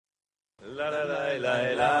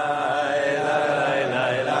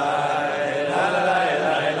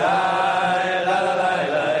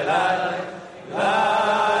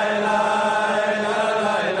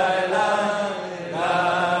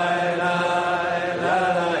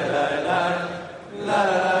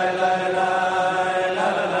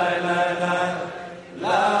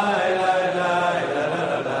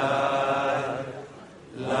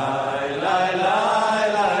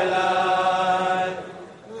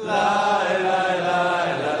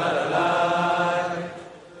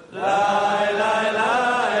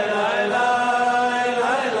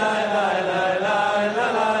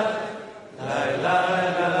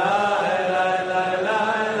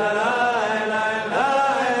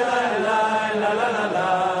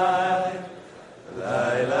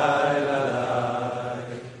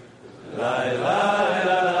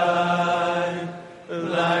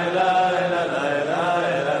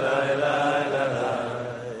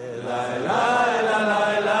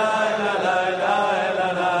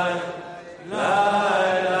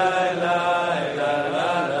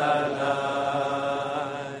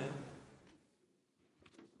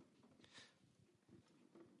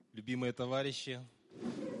Любимые товарищи,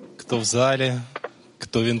 кто в зале,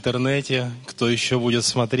 кто в интернете, кто еще будет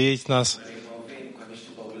смотреть нас.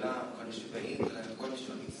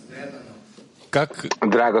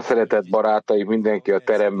 Drága szeretett barátaim, mindenki a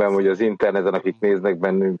teremben, vagy az interneten, akik néznek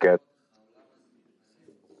bennünket.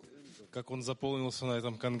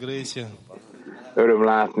 Öröm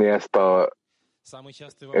látni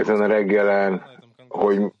ezen a reggelen,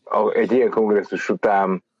 hogy egy ilyen kongresszus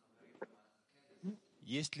után,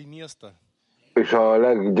 és a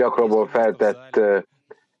leggyakrabban feltett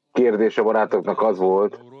kérdés a barátoknak az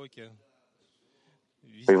volt,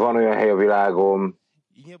 hogy van olyan hely a világon,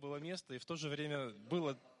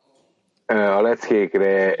 a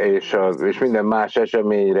leckékre és minden más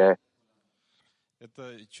eseményre,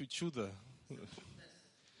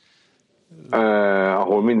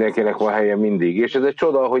 ahol mindenkinek van helye mindig. És ez egy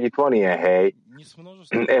csoda, hogy itt van ilyen hely,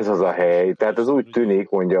 ez az a hely. Tehát az úgy tűnik,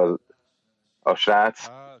 mondja a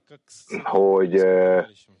srác, hogy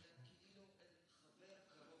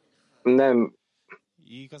nem,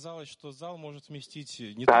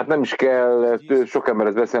 tehát nem is kell sok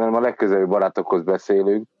emberhez beszélni, hanem a legközelebbi barátokhoz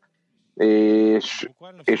beszélünk,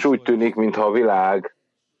 és úgy tűnik, mintha a világ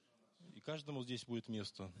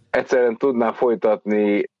egyszerűen tudná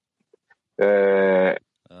folytatni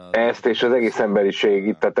ezt, és az egész emberiség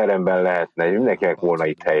itt a teremben lehetne, és mindenkinek volna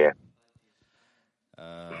itt helye.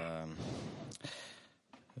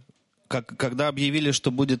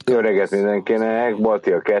 Jó reggelt mindenkinek,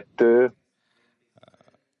 Baltia 2.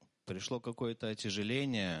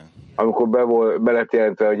 Amikor be lett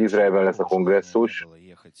jelentve, hogy Izraelben lesz a kongresszus,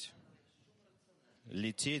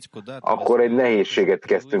 akkor egy nehézséget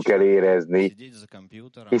kezdtünk el érezni,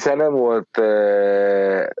 hiszen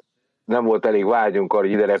nem volt elég vágyunk arra,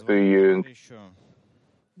 hogy ide repüljünk.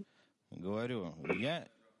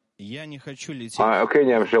 A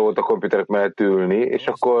könnyelm sem volt a komputerek mellett ülni, és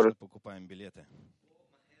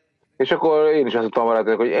akkor én is azt mondtam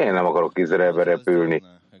barátok, hogy én nem akarok Izraelbe repülni.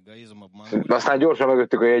 Aztán gyorsan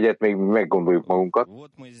megöttük a jegyet, még meggondoljuk magunkat.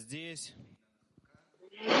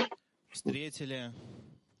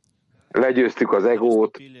 Legyőztük az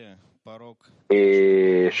egót,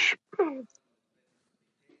 és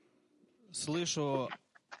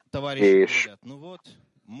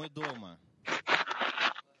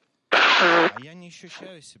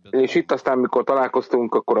itt aztán, mikor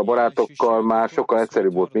találkoztunk, akkor a barátokkal már sokkal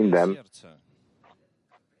egyszerűbb volt minden.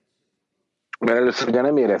 Mert először ugye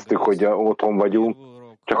nem éreztük, hogy otthon vagyunk,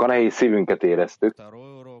 csak a nehéz szívünket éreztük.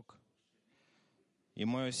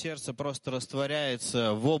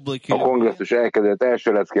 A kongresszus elkezdett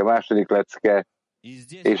első lecke, a második lecke,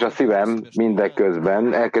 és a szívem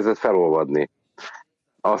mindeközben elkezdett felolvadni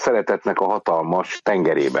a szeretetnek a hatalmas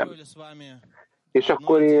tengerében. És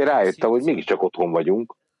akkor én rájöttem, hogy mégiscsak otthon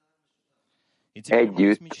vagyunk.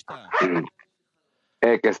 Együtt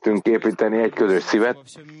elkezdtünk építeni egy közös szívet,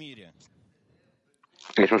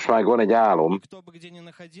 és most már van egy álom,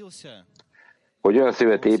 hogy olyan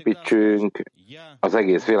szívet építsünk az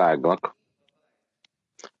egész világnak,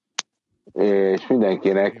 és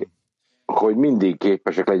mindenkinek, hogy mindig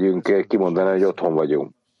képesek legyünk kimondani, hogy otthon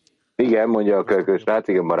vagyunk. Igen, mondja a kölkös rác,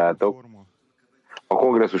 igen, barátok. A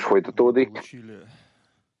kongresszus folytatódik,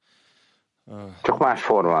 csak más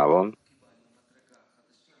formában.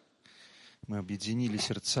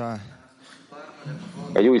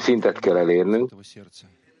 Egy új szintet kell elérnünk,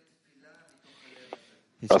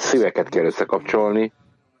 a szíveket kell összekapcsolni,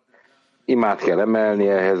 imát kell emelni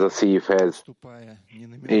ehhez a szívhez,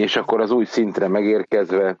 és akkor az új szintre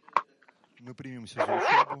megérkezve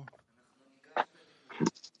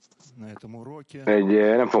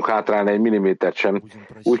Nem fog hátrálni egy millimétert sem.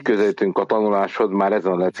 Úgy közelítünk a tanuláshoz már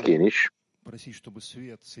ezen a leckén is,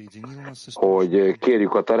 hogy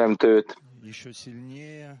kérjük a Teremtőt,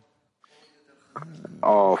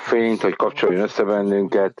 a fényt, hogy kapcsoljon össze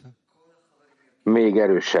bennünket még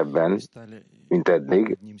erősebben, mint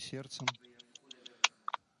eddig,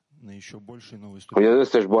 hogy az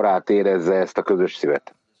összes barát érezze ezt a közös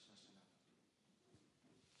szívet.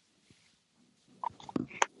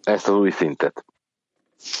 Ezt az új szintet.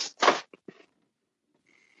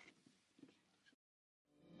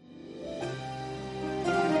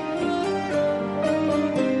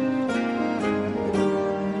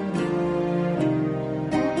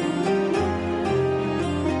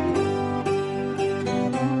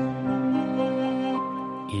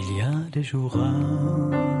 Des jours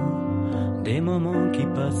rares, des moments qui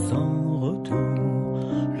passent sans retour,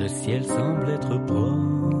 le ciel semble être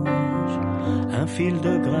proche, un fil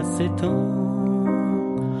de grâce s'étend,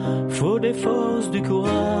 faut des forces, du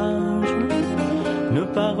courage, ne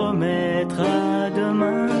pas remettre à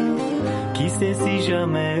demain, qui sait si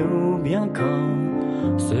jamais ou bien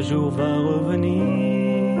quand, ce jour va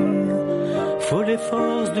revenir, faut des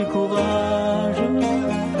forces, du courage,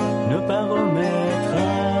 ne pas remettre à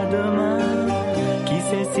demain, qui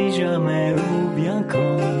sait si jamais ou bien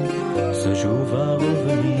quand ce jour va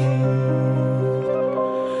revenir.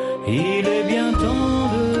 Il est bien temps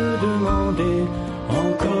de demander,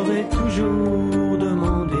 encore et toujours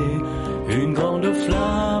demander, une grande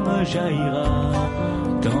flamme jaillira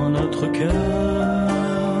dans notre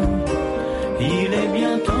cœur. Il est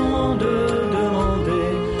bien temps de demander,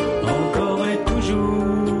 encore et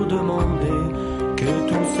toujours demander, que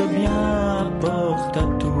tout ce bien apporte à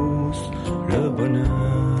tous le bonheur.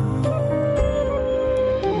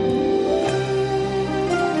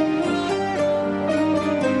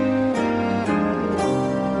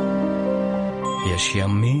 יש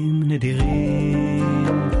ימים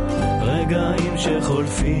נדירים, רגעים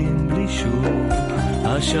שחולפים בלי שוב,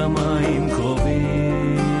 השמיים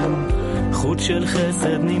קרובים, חוט של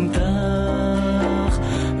חסד נמתח,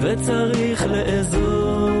 וצריך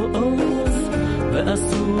לאזוז,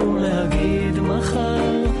 ואסור להגיד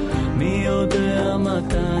מחר, מי יודע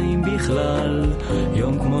מתי אם בכלל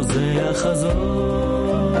יום כמו זה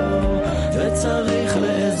יחזור, וצריך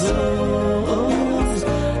לאזוז,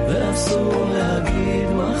 ואסור להגיד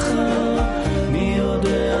מחר, מי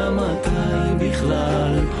יודע מתי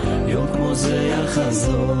בכלל יום כמו זה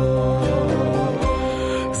יחזור.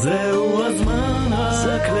 זהו הזמן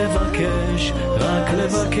רק לבקש, רק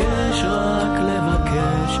לבקש, רק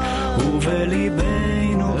לבקש,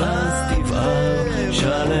 ובליבנו אז תבער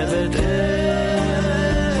שלהבת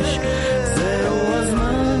אש. זהו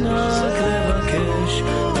הזמן רק לבקש,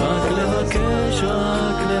 רק לבקש,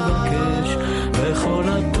 רק לבקש, וכל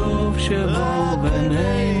הטוב שבו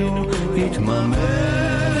בינינו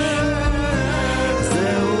יתממש.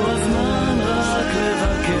 זהו הזמן רק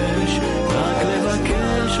לבקש, רק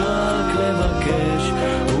לבקש, רק לבקש,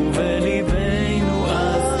 ובליבנו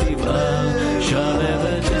אז תבער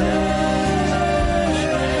שלהבת אש.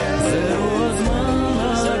 זהו הזמן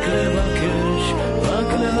רק לבקש, רק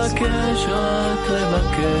לבקש, רק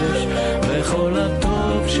לבקש, וכל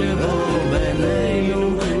הטוב שבו בינינו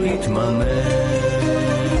יתממש.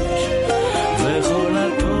 וכל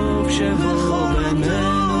הטוב שבו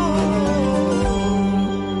בינינו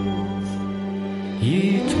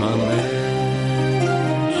יתממש.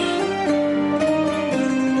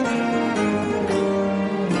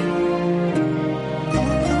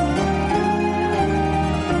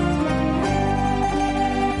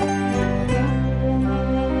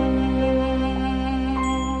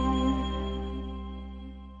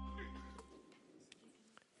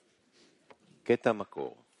 קטע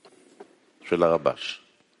המקור של הרבש.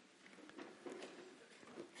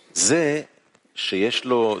 זה שיש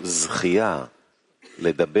לו זכייה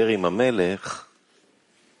לדבר עם המלך,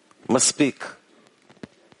 מספיק.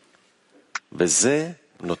 וזה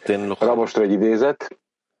נותן לו... Rabostra egy idézet.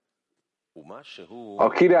 A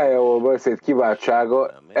királyával beszélt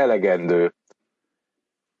kiváltsága elegendő,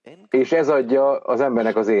 és ez adja az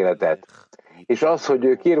embernek az életet. És az, hogy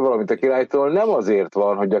ő kér valamit a királytól, nem azért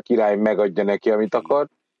van, hogy a király megadja neki, amit akar,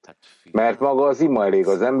 mert maga az ima elég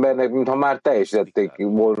az embernek, mintha már teljesítették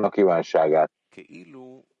volna a kívánságát.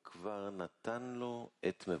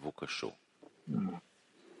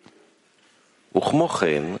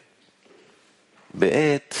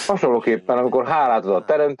 Hasonlóképpen, amikor hálát ad a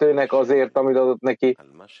teremtőnek azért, amit adott neki,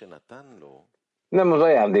 nem az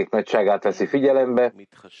ajándék nagyságát veszi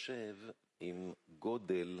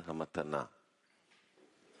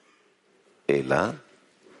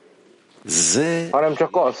hanem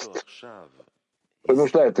csak azt, hogy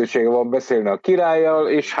most lehetősége van beszélni a királlyal,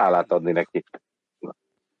 és hálát adni neki.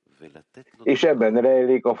 És ebben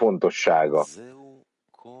rejlik a fontossága.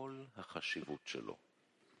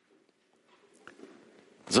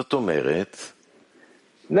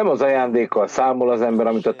 Nem az ajándékkal számol az ember,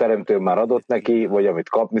 amit a teremtő már adott neki, vagy amit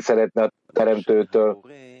kapni szeretne a teremtőtől,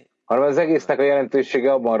 hanem az egésznek a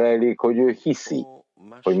jelentősége abban rejlik, hogy ő hiszi,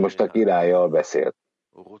 hogy most a királlyal beszél.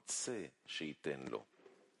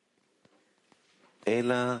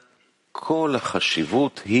 כל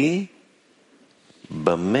החשיבות היא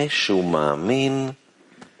במה שהוא מאמין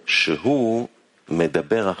שהוא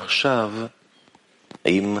מדבר עכשיו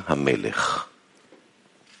עם המלך.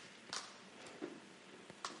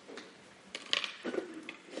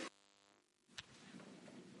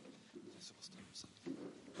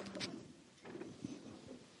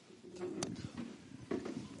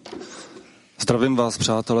 Zdravím vás,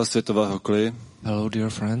 přátelé světového kli. Hello, dear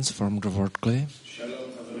friends from the World Kli.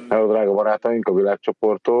 Hello, drága barátaink a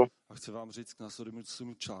világcsoporttól. A chci vám říct k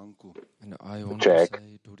následujícímu článku. And I want Check. to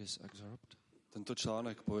say to this excerpt.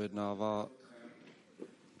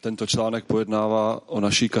 Tento článek pojednává o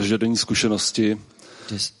naší každodenní zkušenosti.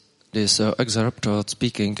 This excerpt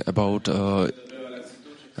speaking about a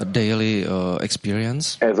daily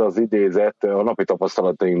experience. Ez az idézet a napi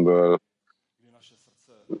tapasztalatainkból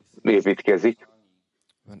építkezik.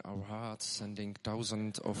 When our hearts sending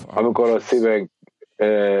thousands of Amikor a szívünk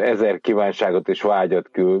ezer kívánságot és vágyat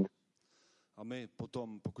küld, A my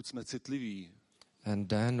potom, pokud jsme citliví, and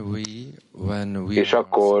then when we és are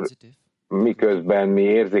akkor sensitive, miközben mi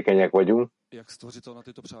érzékenyek vagyunk, jak stvořitel na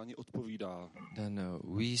tyto přání odpovídá. then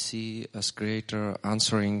we see as Creator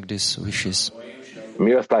answering these wishes.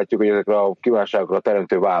 mi azt látjuk, hogy ezekre a kívánságokra a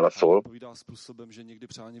teremtő válaszol, Odpovídá způsobem, že někdy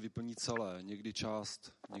přání vyplní celé, někdy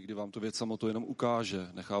část, někdy vám to věc samotnou jenom ukáže,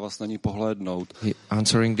 nechá vás na ní pohlédnout. He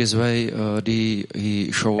answering this way,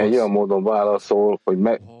 he shows egy olyan módon válaszol, hogy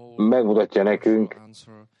megmutatja nekünk,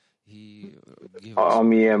 answer. He gives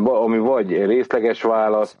ami vagy részleges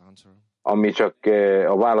válasz, answer. ami csak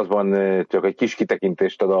a válaszban csak egy kis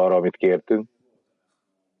kitekintést ad arra, amit kértünk,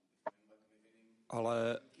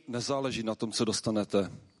 Ale nezáleží na tom, co dostanete.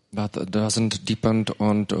 But it doesn't depend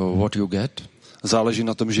on what you get, Záleží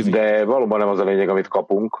na tom, že ví. de valóban nem az a lényeg, amit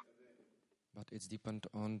kapunk, but it's depend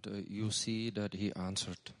on you see that he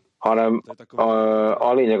answered. hanem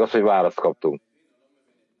a lényeg az, hogy választ kaptunk.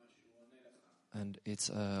 And it's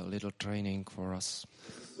a little training for us.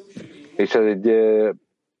 És ez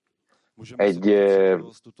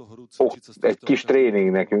egy kis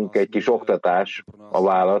tréning nekünk, egy kis oktatás, a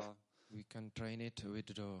válasz. We can train it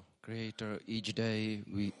with the Creator each day.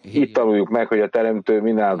 Itt tanuljuk meg, hogy a Teremtő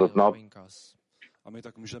minden áldott nap A my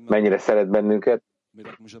tak můžeme, mennyire szeret bennünket,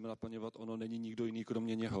 naplňovat, ono není nikdo jiný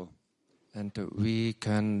kromě něho. and we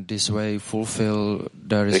can this way fulfill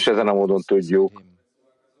there is és ezen a módon tudjuk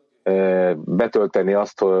betölteni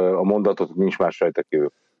azt a mondatot, hogy nincs más rajta kívül.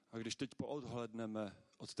 A když teď poodhlédneme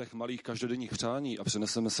od těch malých každodenních přání a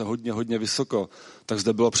přeneseme se hodně vysoko, tak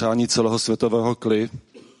zde bylo přání celého světového kli.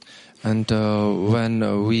 and when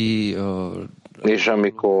we És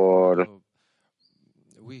amikor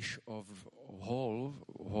wish of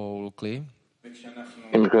whole clay,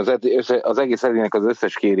 az egész edénynek az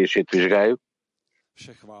összes kérését vizsgáljuk,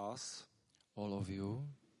 Všech vás, all of you,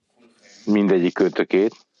 mindegyik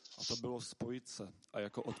kötökét, a to bylo spojit se. A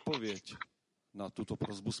jako odpověď na tuto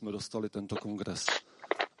prosbu jsme dostali tento kongres.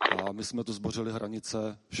 A my jsme tu zbořili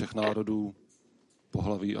hranice všech národů,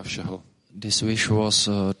 pohlaví a všeho. this wish was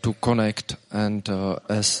to connect, and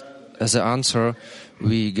as an answer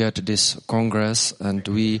we get this congress, and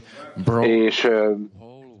we broke és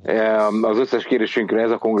az összes kérésünkre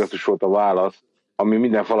ez a kongresszus volt a válasz, ami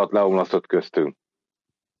minden falat leomlasztott köztünk.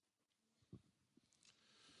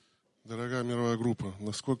 Дорогая мировая группа,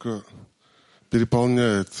 насколько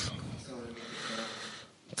переполняет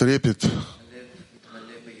трепет,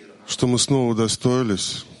 что мы снова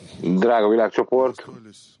удостоились Drága világcsoport,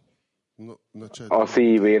 a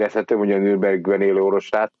szív érezhető, mondja a Nürnbergben élő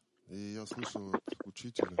orostát, И я слышал от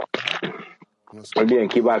учителя, hogy milyen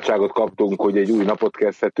kiváltságot kaptunk, hogy egy új napot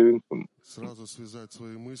kezdhetünk, сразу связать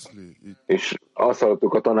свои мысли и és azt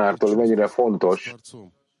hallottuk a tanártól, hogy mennyire fontos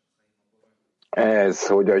Творцом. ez,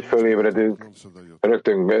 hogy ahogy fölébredünk, Нам все дает.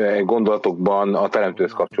 rögtön gondolatokban a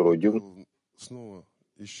Teremtőhöz kapcsolódjunk, Снова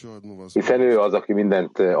еще одну возможность hiszen ő az, aki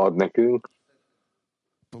mindent ad nekünk,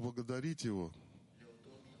 поблагодарить его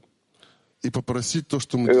и pопросить то,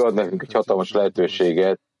 что мы ő ad nekünk egy hatalmas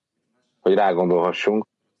lehetőséget, hogy rágondolhassunk,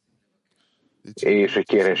 és hogy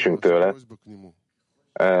kérhessünk tőle просьба к нему.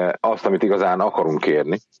 azt, amit igazán akarunk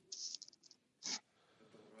kérni.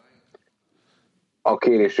 A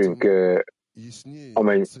kérésünk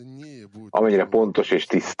amennyire pontos és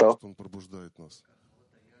tiszta,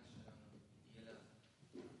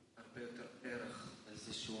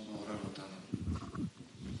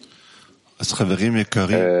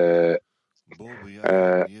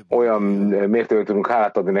 olyan mértékben tudunk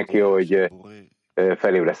hálát adni neki, hogy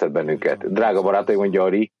felébresztett bennünket. Drága barátaim, mondja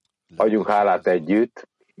Ari, adjunk hálát együtt,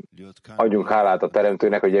 adjunk hálát a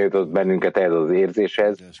Teremtőnek, hogy eljutott bennünket ehhez az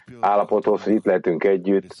érzéshez, állapothoz, hogy itt lehetünk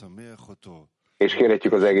együtt, és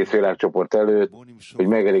kérhetjük az egész világcsoport előtt, hogy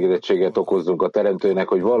megelégedettséget okozzunk a Teremtőnek,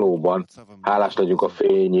 hogy valóban hálás legyünk a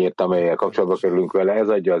fényért, amelyel kapcsolatba kerülünk vele. Ez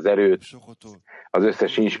adja az erőt, az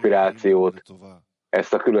összes inspirációt,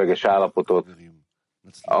 ezt a különleges állapotot.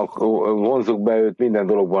 Vonzzuk be őt minden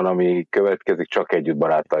dologban, ami következik, csak együtt,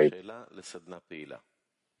 barátaim.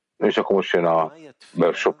 És akkor most jön a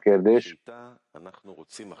workshop kérdés.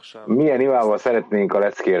 Milyen imával szeretnénk a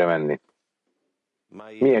leckére menni?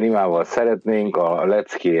 Milyen imával szeretnénk a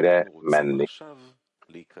leckére menni?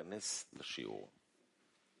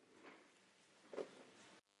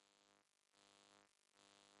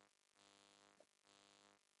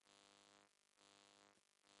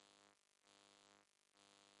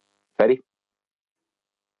 Feri?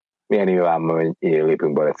 Milyen imával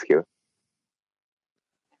lépünk be a leckébe?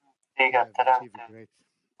 Téged teremtő,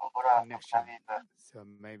 a barátok nevébe,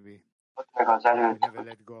 ott meg az előtt,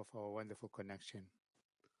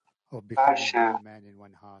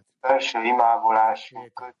 belső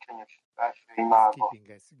imávolásunk, kölcsönös belső imába,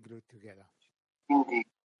 mindig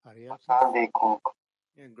a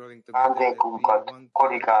szándékunkat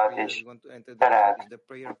korrigáld és tereld,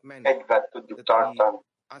 egyben tudjuk tartani.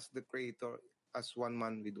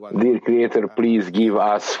 Dear Creator, please give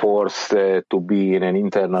us force to be in an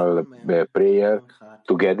internal prayer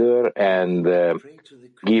together and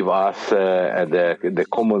give us the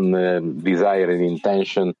common desire and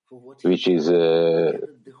intention, which is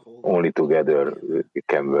only together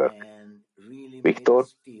can work. Viktor?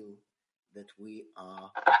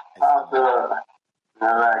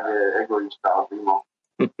 Hát, egoista az ima.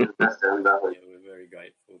 Eszembe, hogy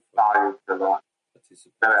álljunk fel a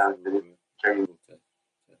teremtő.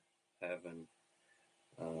 Heaven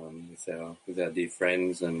with our dear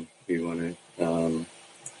friends, and we want to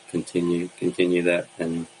continue that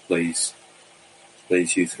and please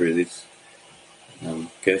you through this.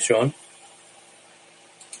 Gershon?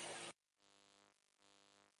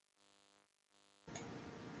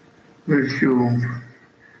 With you.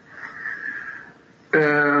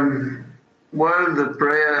 Well, the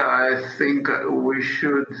prayer, I think we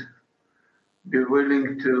should be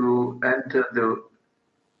willing to enter the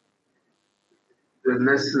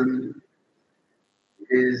lesson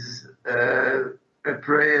is a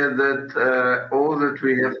prayer that all that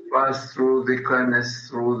we have passed through the kindness,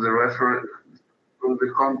 through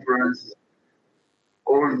the conference,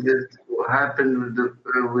 all that happened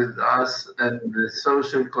with us and the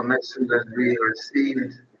social connection that we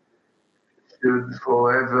received should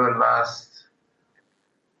forever last.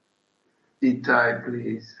 Itai,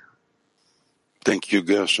 please. Thank you,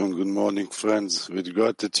 Gershon. Good morning, friends. With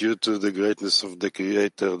gratitude to the greatness of the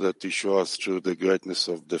Creator that He shows us through the greatness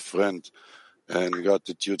of the friend, and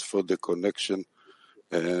gratitude for the connection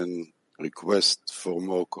and request for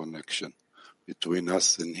more connection between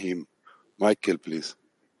us and Him. Michael, please.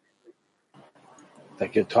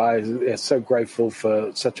 Thank you, Ty. So grateful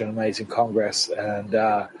for such an amazing Congress, and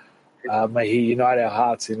may He unite our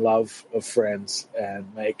hearts in love of friends,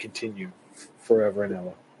 and may it continue forever and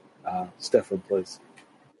ever. Stefan, please.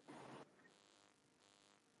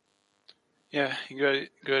 Yeah,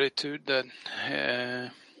 gratitude that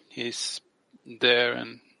he's there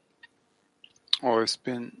and always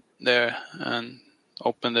been there and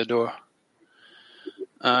opened the door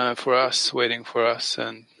for us, waiting for us,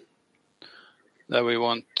 and that we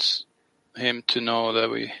want him to know that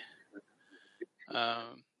we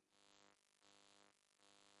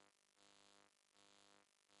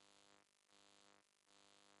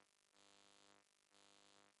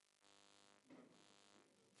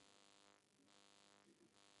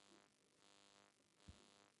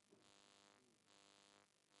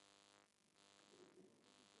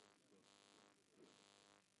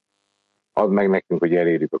Add meg nekünk, hogy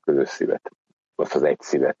elérjük a közös szívet, azt az egy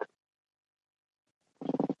szívet.